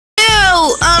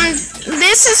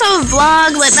this is a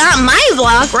vlog, but not my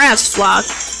vlog, Raph's vlog.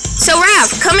 So,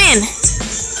 Raph, come in.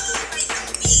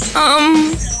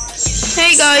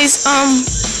 Hey guys,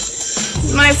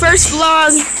 my first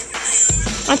vlog,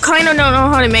 I kinda don't know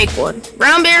how to make one.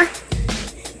 Brown Bear,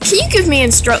 can you give me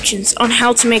instructions on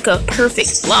how to make a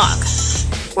perfect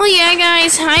vlog? Well, yeah,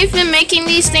 guys, I've been making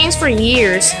these things for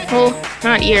years. Well,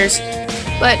 not years,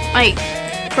 but, like,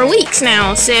 for weeks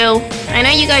now, so I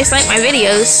know you guys like my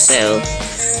videos, so,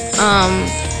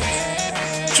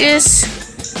 just,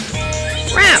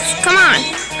 Raph, come on,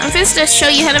 I'm just to show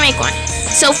you how to make one.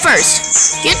 So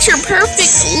first, get your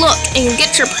perfect look and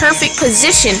get your perfect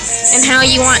position and how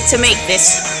you want to make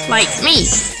this, like me.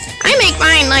 I make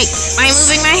mine, like, by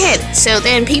moving my head, so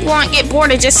then people won't get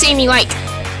bored of just seeing me, like,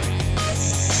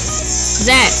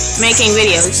 that, making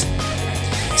videos.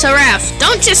 So Raph,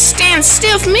 don't just stand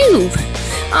stiff, move.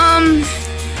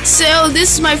 So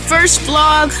this is my first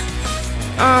vlog.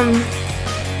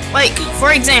 Like,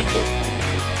 for example,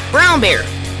 Brown Bear,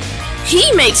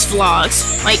 he makes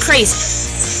vlogs like crazy.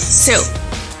 So,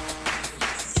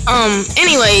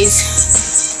 anyways,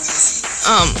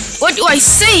 what do I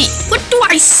say? What do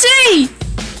I say?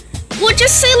 Well,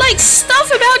 just say, like,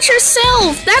 stuff about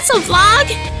yourself. That's a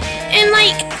vlog. And,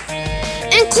 like,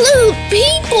 include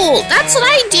people. That's what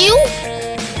I do.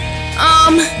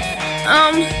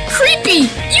 Creepy,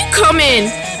 you come in.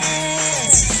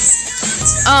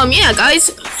 Yeah,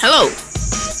 guys, hello.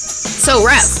 So,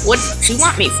 Raph, what did you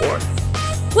want me for?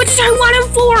 What did I want him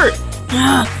for?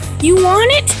 You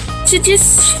wanted to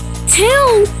just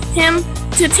tell him,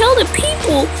 to tell the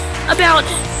people about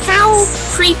how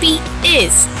Creepy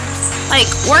is. Like,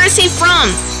 where is he from?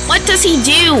 What does he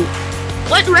do?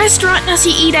 What restaurant does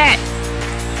he eat at?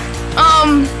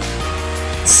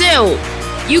 So,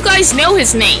 you guys know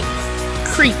his name,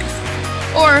 Creepy.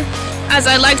 Or, as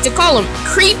I like to call him,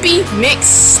 Creepy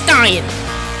McStein.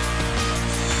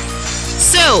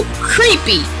 So,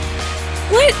 Creepy,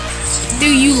 what do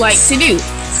you like to do?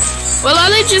 Well,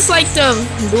 I just like to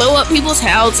blow up people's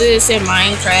houses in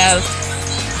Minecraft,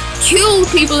 kill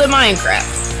people in Minecraft.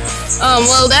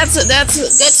 Well, that's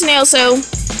good to know. So,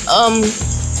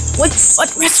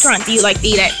 what restaurant do you like to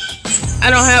eat at? I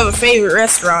don't have a favorite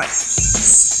restaurant.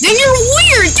 Then you're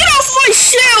weird. Get off my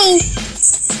shell.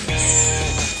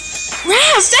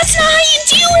 Raph, that's not how you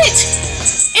do it.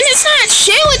 And it's not a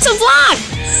show, it's a vlog.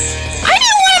 I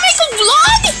didn't want to make a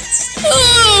vlog.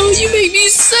 Oh, you make me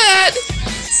sad.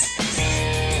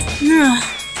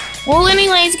 Well,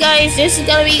 anyways, guys, this is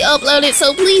gonna be uploaded,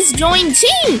 so please join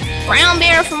Team Brown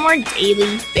Bear for more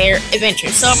daily bear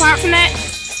adventures. So apart from that,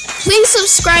 please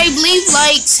subscribe, leave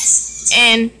likes,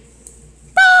 and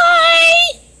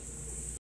bye!